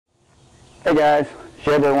Hey guys,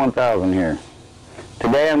 Sebring 1000 here.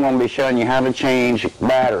 Today I'm going to be showing you how to change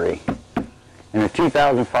battery in a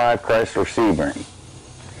 2005 Chrysler Sebring.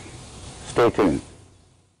 Stay tuned.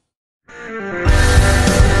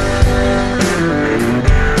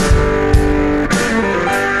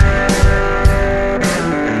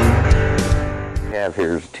 We have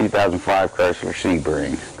here is a 2005 Chrysler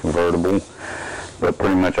Sebring convertible, but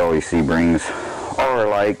pretty much all these Sebrings are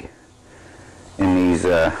alike in these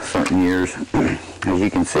certain years. As you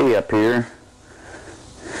can see up here,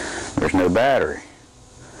 there's no battery.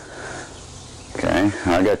 Okay,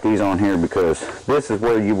 I got these on here because this is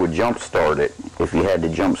where you would jump start it if you had to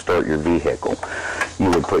jump start your vehicle. You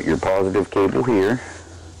would put your positive cable here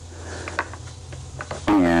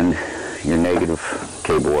and your negative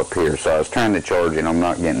cable up here. So I was trying to charge it, I'm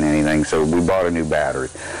not getting anything, so we bought a new battery.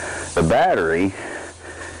 The battery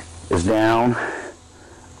is down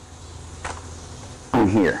in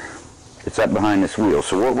here. It's up behind this wheel.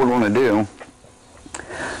 So what we're going to do,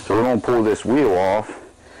 so we're going to pull this wheel off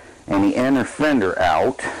and the inner fender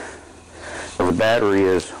out. So the battery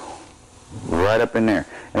is right up in there.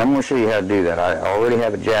 And I'm going to show you how to do that. I already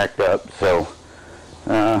have it jacked up, so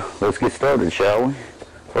let's get started, shall we?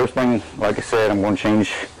 First thing, like I said, I'm going to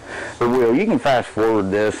change the wheel. You can fast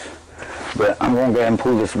forward this, but I'm going to go ahead and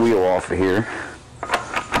pull this wheel off of here.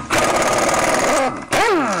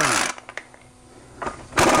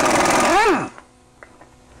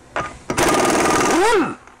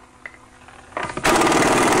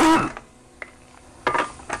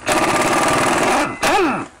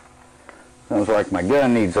 Sounds like my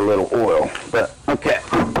gun needs a little oil, but okay.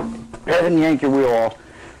 Go ahead and yank your wheel off.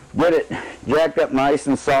 Get it jacked up nice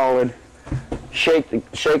and solid. Shake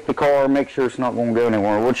the car, make sure it's not going to go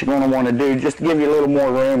anywhere. What you're going to want to do, just to give you a little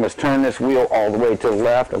more room, is turn this wheel all the way to the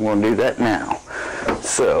left. I'm going to do that now.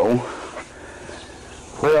 So,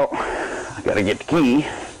 well, I got to get the key,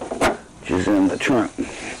 which is in the trunk.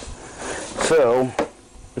 So,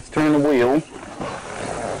 let's turn the wheel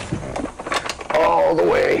all the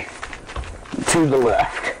way to the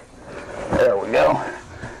left. There we go.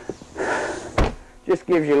 Just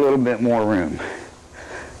gives you a little bit more room.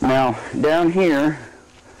 Now, down here,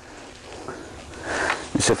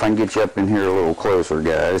 let's see if I can get you up in here a little closer,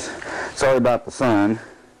 guys. Sorry about the sun.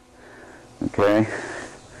 Okay.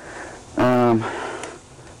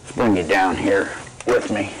 Let's bring you down here with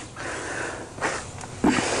me.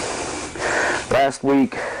 Last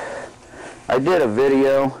week, I did a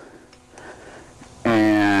video,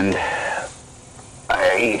 and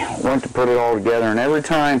I went to put it all together, and every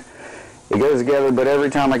time it goes together, but every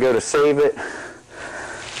time I go to save it,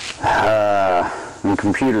 the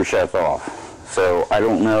computer shuts off. So I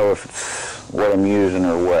don't know if it's what I'm using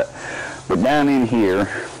or what. But down in here,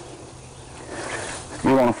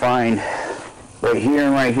 you want to find right here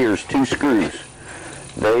and right here is two screws.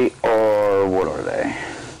 They are, what are they?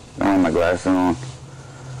 I don't have my glasses on.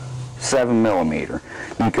 7mm.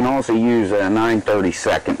 You can also use a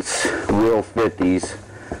 9/32 real 50s,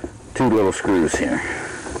 two little screws here.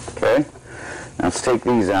 Okay, now let's take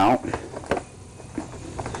these out.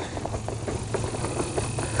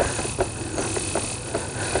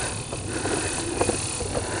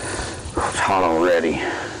 It's hot already.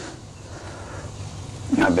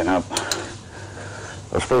 I've been up.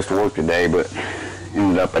 I was supposed to work today, but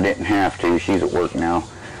ended up I didn't have to. She's at work now,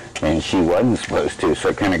 and she wasn't supposed to, so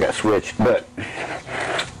I kind of got switched, but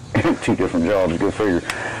two different jobs, go figure.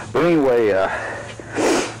 But anyway, I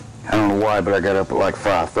don't know why, but I got up at like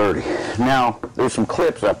 5:30. Now, there's some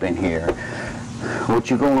clips up in here. What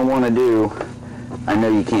you're going to want to do, I know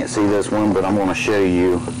you can't see this one, but I'm going to show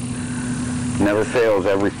you. Never fails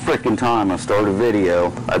every freaking time I start a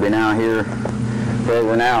video. I've been out here for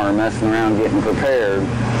over an hour messing around getting prepared.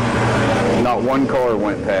 Not one car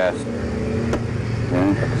went past.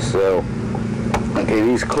 Okay, so, okay,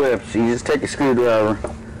 these clips, you just take a screwdriver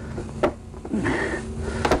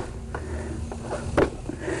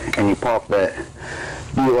and you pop that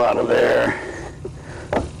wheel out of there,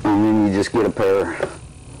 and then you just get a pair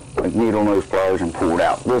of needle nose pliers and pull it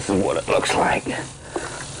out. This is what it looks like.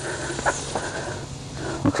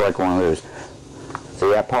 Looks like one of those. So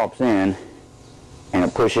that pops in and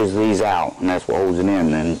it pushes these out, and that's what holds it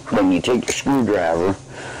in. Then when you take your screwdriver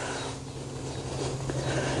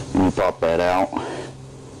and you pop that out,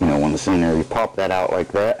 you know, when it's in there, you pop that out like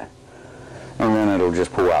that, and then it'll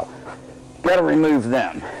just pull out. Got to remove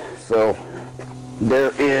them. So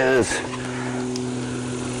there is,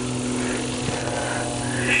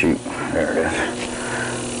 shoot, there it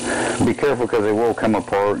is. Be careful because they will come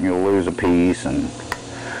apart and you'll lose a piece, and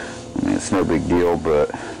I mean, it's no big deal,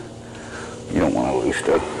 but you don't want to lose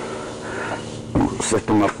stuff. Set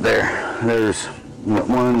them up there. there's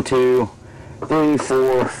 1, 2, 3,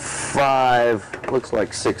 4, 5, looks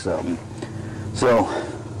like 6 of them. So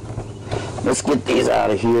let's get these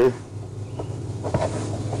out of here.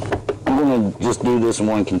 I'm going to just do this in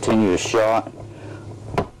one continuous shot,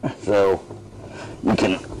 so you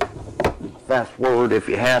can fast forward if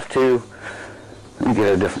you have to. Let me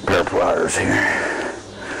get a different pair of pliers here.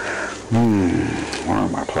 Where are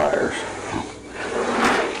my pliers?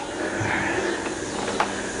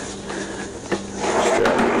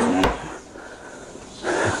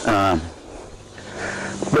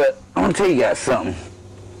 But I want to tell you guys something.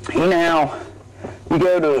 You know, you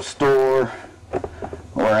go to a store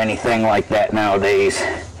or anything like that nowadays,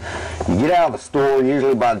 you get out of the store,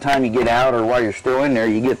 usually by the time you get out or while you're still in there,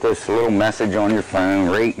 you get this little message on your phone,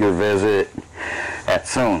 rate your visit at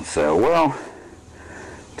so-and-so. Well,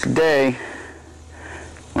 today,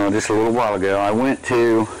 well, just a little while ago, I went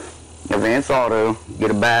to Advance Auto,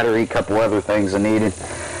 get a battery, a couple other things I needed,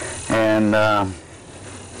 and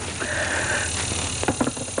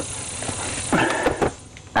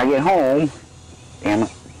I get home, damn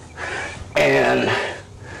it, and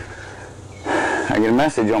I get a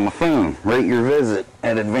message on my phone, rate your visit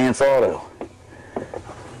at Advance Auto.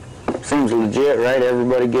 Seems legit, right?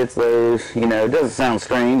 Everybody gets those. You know, it doesn't sound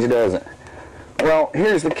strange, does it? Well,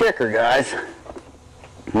 here's the kicker, guys.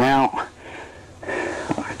 Now,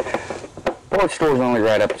 parts store's only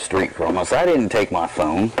right up the street from us. I didn't take my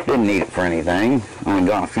phone. Didn't need it for anything. Only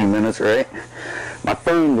gone a few minutes, right? My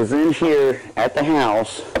phone was in here at the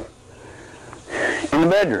house in the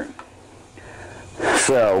bedroom.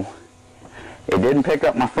 So, it didn't pick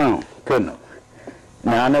up my phone. Couldn't have.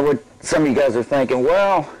 Now, I know what some of you guys are thinking.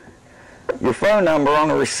 Well, your phone number on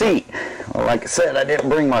the receipt. Well, like I said, I didn't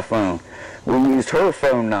bring my phone. We used her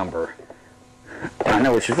phone number. I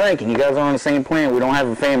know what you're thinking. You guys are on the same plan. We don't have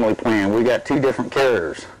a family plan. We got 2 different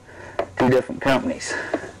carriers, 2 different companies.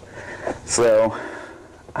 So,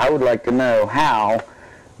 I would like to know how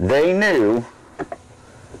they knew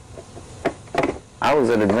I was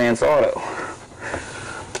at Advance Auto.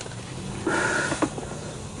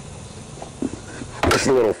 Just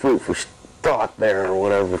a little food for thought there, or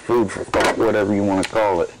whatever, food for thought, whatever you want to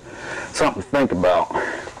call it. Something to think about.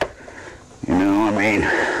 You know, I mean,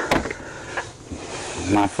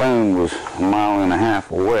 my phone was 1.5 miles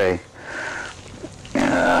away.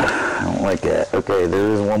 I don't like that. Okay, there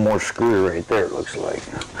is one more screw right there, it looks like.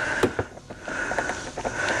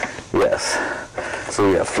 Yes. So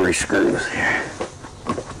we have 3 screws here.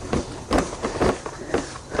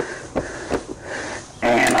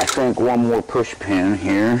 And I think one more push pin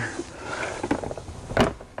here.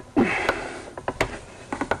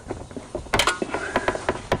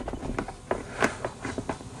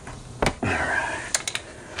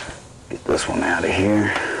 This one out of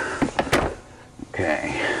here.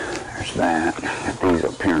 Okay, there's that. Got these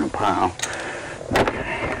up here in a pile.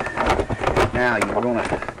 Now you're gonna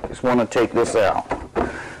just want to take this out,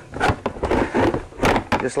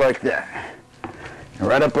 just like that. And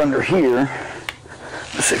right up under here.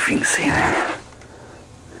 Let's see if you can see that.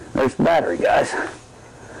 There's the battery, guys.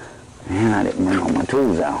 And I didn't bring all my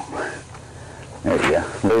tools out. There you go.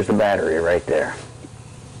 There's the battery right there.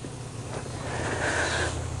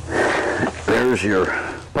 There's your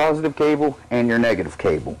positive cable and your negative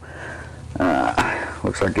cable.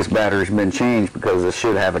 Looks like this battery's been changed because this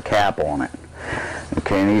should have a cap on it.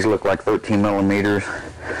 Okay, and these look like 13 millimeters.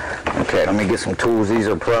 Okay, let me get some tools. These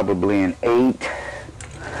are probably an 8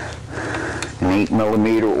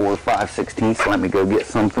 millimeter or 5/16. Let me go get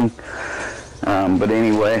something. But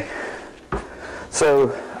anyway,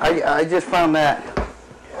 so I just found that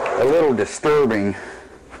a little disturbing.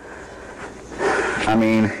 I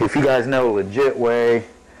mean, if you guys know a legit way,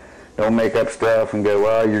 don't make up stuff and go,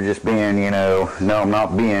 well, you're just being, you know, no, I'm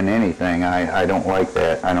not being anything. I don't like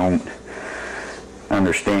that. I don't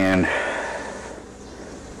understand.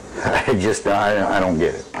 I don't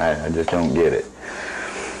get it. I just don't get it.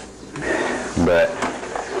 But,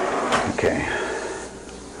 okay.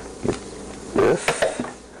 Get this.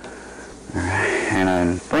 All right. And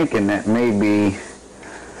I'm thinking that may be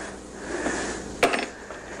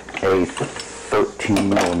a 13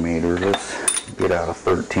 millimeter. Let's get out of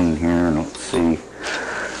 13 here and let's see.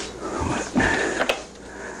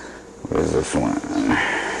 What is this one?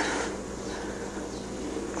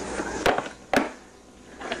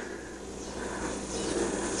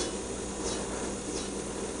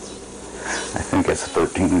 I think it's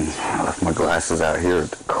 13. I left my glasses out here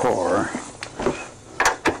at the car.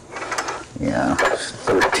 Yeah, it's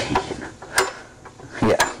 13.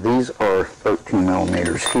 Yeah, these are 13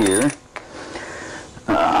 millimeters here.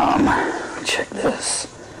 Check this.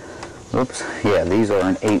 Oops, yeah, these are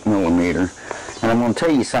an 8mm. And I'm going to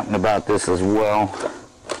tell you something about this as well.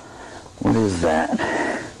 What is that?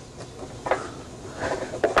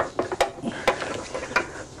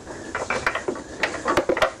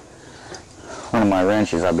 One of my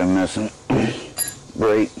wrenches I've been missing.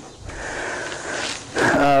 Great.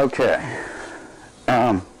 Okay.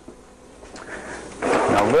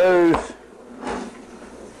 Now those,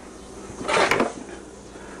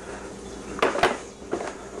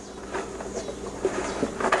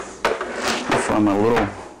 from a little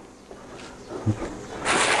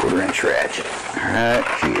 1/4" ratchet right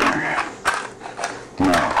here.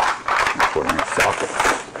 No, 1/4" socket.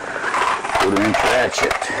 1/4"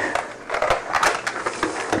 ratchet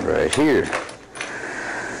right here.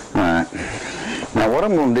 Alright. Now what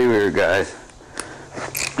I'm going to do here, guys.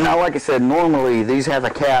 Now, like I said, normally these have a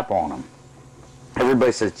cap on them.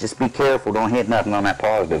 Everybody says, just be careful, don't hit nothing on that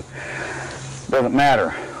positive. Doesn't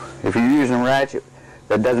matter. If you're using a ratchet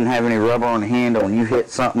that doesn't have any rubber on the handle and you hit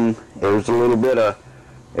something, if there's a little bit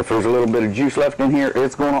of juice left in here,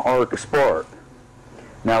 it's going to arc a spark.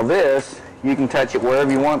 Now this, you can touch it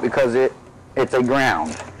wherever you want because it's a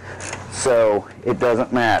ground. So it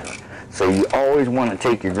doesn't matter. So you always want to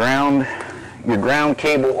take your ground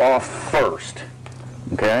cable off first.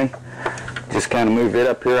 Okay? Just kind of move it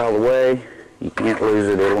up here out of the way. You can't lose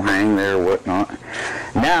it, it'll hang there or whatnot.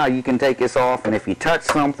 Now you can take this off, and if you touch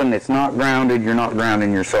something that's not grounded, you're not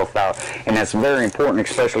grounding yourself out. And that's very important,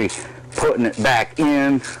 especially putting it back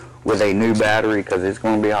in with a new battery, because it's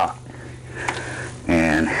going to be hot.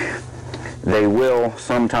 And they will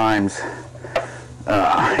sometimes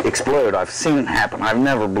explode. I've seen it happen. I've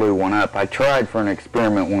never blew one up. I tried for an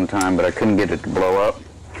experiment one time, but I couldn't get it to blow up.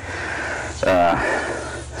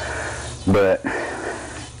 But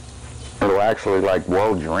it'll actually like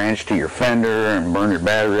weld your wrench to your fender and burn your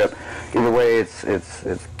battery up. Either way, it's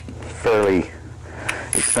fairly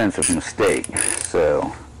expensive mistake.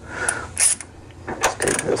 So let's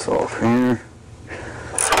take this off here.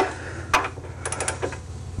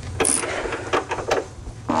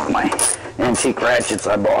 My antique ratchets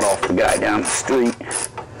I bought off the guy down the street.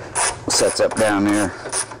 Sets up down there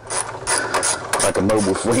like a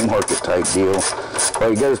mobile flea market type deal. Well,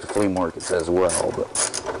 he goes to flea markets as well, but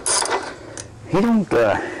he don't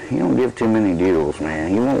give too many deals, man.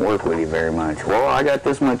 He won't work with you very much. Well, I got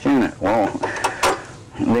this much in it. Well,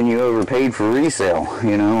 then you overpaid for resale,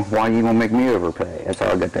 you know. Why you gonna make me overpay? That's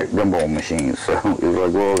how I got that gumball machine. So he was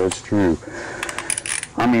like, well, that's true.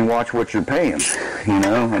 I mean, watch what you're paying, you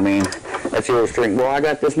know. I mean, that's the illustrating. Well, I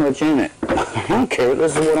got this much in it. I don't care.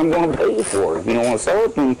 This is what I'm going to pay you for. If you don't want to sell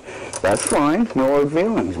it, then that's fine. No hard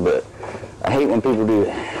feelings. But I hate when people do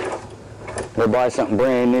that. They'll buy something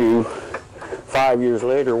brand new 5 years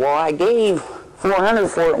later. Well, I gave $400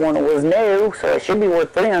 for it when it was new, so it should be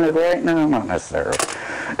worth $300 right now. Not necessarily.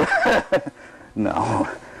 No.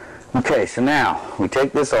 Okay, so now we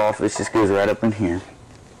take this off. This just goes right up in here.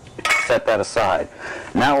 Set that aside.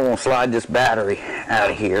 Now we're going to slide this battery out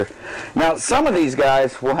of here. Now some of these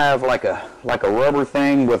guys will have like a rubber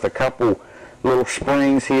thing with a couple little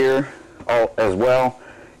springs here as well.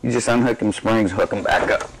 You just unhook them springs, hook them back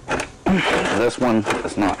up. This one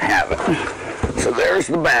does not have it. So there's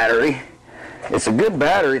the battery. It's a good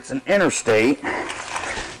battery. It's an Interstate.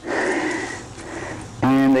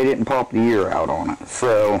 And they didn't pop the ear out on it.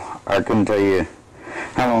 So I couldn't tell you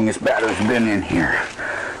how long this battery's been in here.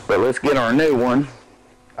 But let's get our new one.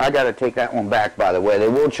 I got to take that one back, by the way. They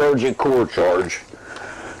will charge you a core charge.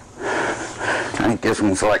 I think this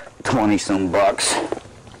one's like 20-some bucks.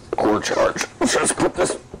 Core charge. Let's just put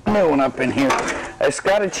this new one up in here. It's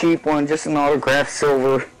got a cheap one, just an autographed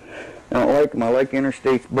silver. I don't like them. I like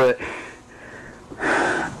Interstates, but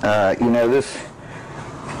you know, this,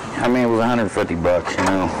 I mean, it was 150 bucks, you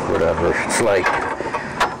know, whatever. It's like,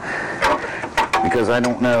 because I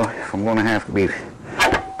don't know if I'm going to have to be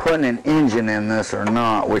putting an engine in this or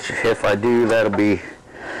not, which if I do, that'll be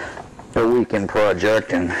a weekend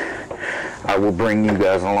project, and I will bring you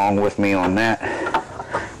guys along with me on that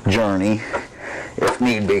journey if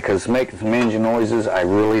need be, because making some engine noises I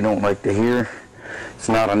really don't like to hear. It's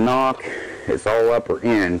not a knock, it's all upper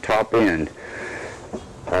end, top end,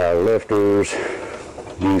 lifters,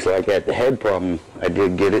 things like that. The head problem, I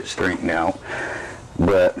did get it straightened out,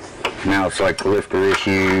 but now it's like lifter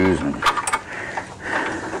issues and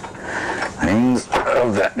things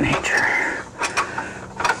of that nature.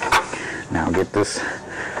 Now get this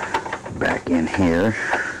back in here.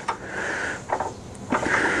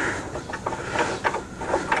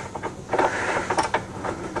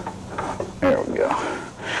 There we go.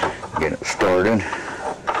 Get it started.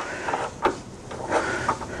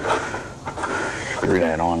 Screw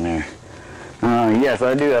that on there.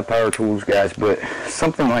 Yes, I do have power tools, guys, but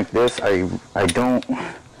something like this, I don't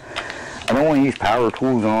want to use power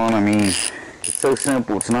tools on. I mean, it's so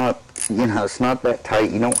simple. It's not, you know, it's not that tight.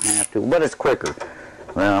 You don't have to, but it's quicker.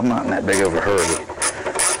 Well, I'm not in that big of a hurry.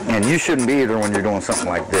 And you shouldn't be either when you're doing something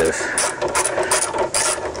like this.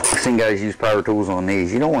 I've seen guys use power tools on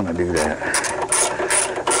these. You don't want to do that.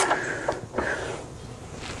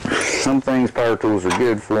 Some things power tools are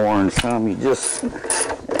good for, and some you just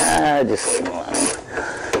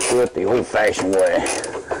do it the old-fashioned way.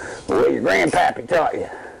 The way your grandpappy taught you.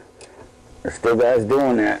 There's still guys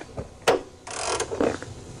doing that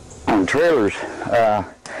on trailers.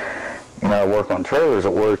 You know, I work on trailers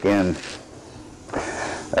at work, and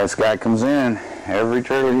this guy comes in, every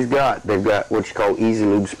trailer he's got, they've got what you call easy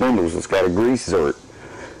lube spindles. It's got a grease zert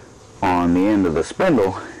on the end of the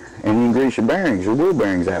spindle, and you can grease your bearings, your wheel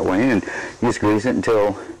bearings that way, and you just grease it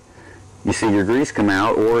until you see your grease come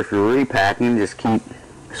out, or if you're repacking, just keep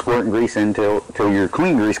squirting grease in until your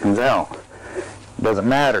clean grease comes out. Doesn't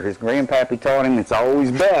matter. His grandpappy taught him it's always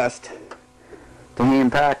best to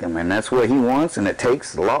hand pack them, and that's what he wants, and it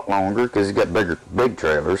takes a lot longer because he's got big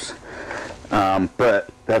trailers. But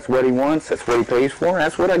that's what he wants, that's what he pays for, and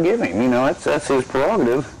that's what I give him. You know, that's his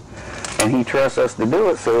prerogative, and he trusts us to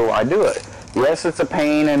do it, so I do it. Yes, it's a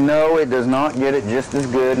pain, and no, it does not get it just as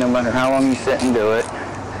good no matter how long you sit and do it.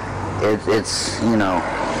 It's you know,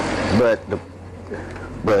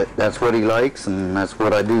 but that's what he likes, and that's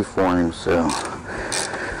what I do for him. So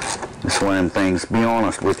it's one of them things. Be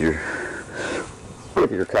honest with your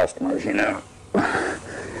customers, you know. All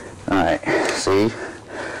right, see.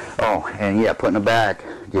 Oh, and yeah, putting it back,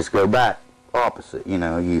 just go back opposite. You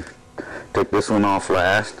know, you took this one off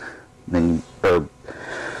last, then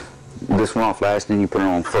this one off last, then you put it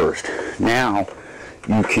on first. Now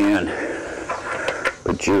you can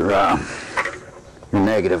put your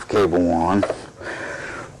negative cable on.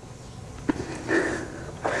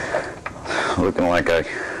 Looking like if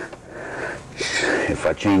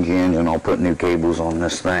I change the engine, I'll put new cables on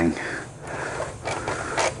this thing.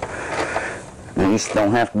 These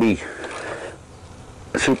don't have to be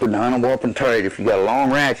super dyno up and tight. If you got a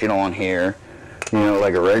long ratchet on here, you know,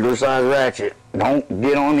 like a regular size ratchet, don't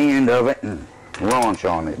get on the end of it and launch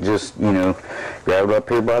on it. Just, you know, grab it up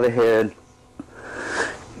here by the head,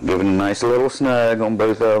 give it a nice little snug on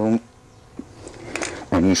both of them,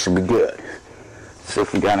 and you should be good. See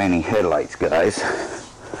if we got any headlights, guys.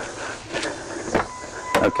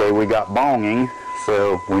 Okay, we got bonging,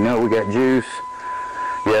 so we know we got juice.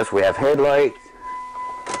 Yes, we have headlights.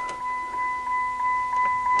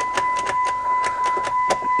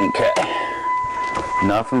 Okay,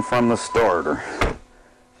 nothing from the starter,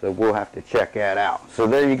 so we'll have to check that out. So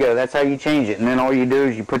there you go, that's how you change it, and then all you do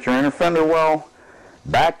is you put your inner fender well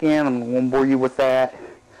back in. I'm going to bore you with that.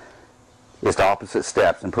 Just opposite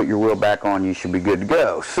steps, and put your wheel back on. You should be good to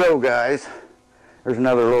go. So guys, there's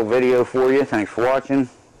another little video for you. Thanks for watching.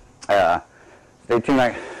 Stay tuned.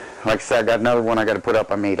 Like I said, I got another one I got to put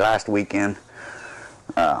up I made last weekend.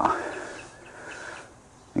 I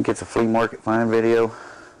think it's a flea market find video.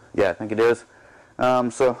 Yeah, I think it is.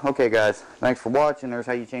 So, okay guys, thanks for watching. There's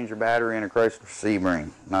how you change your battery in a Chrysler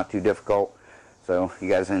Sebring. Not too difficult. So, you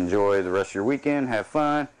guys enjoy the rest of your weekend. Have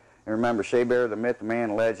fun. And remember, Shea Bear, the myth, the man,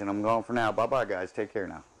 the legend. I'm gone for now. Bye-bye, guys. Take care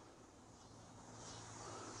now.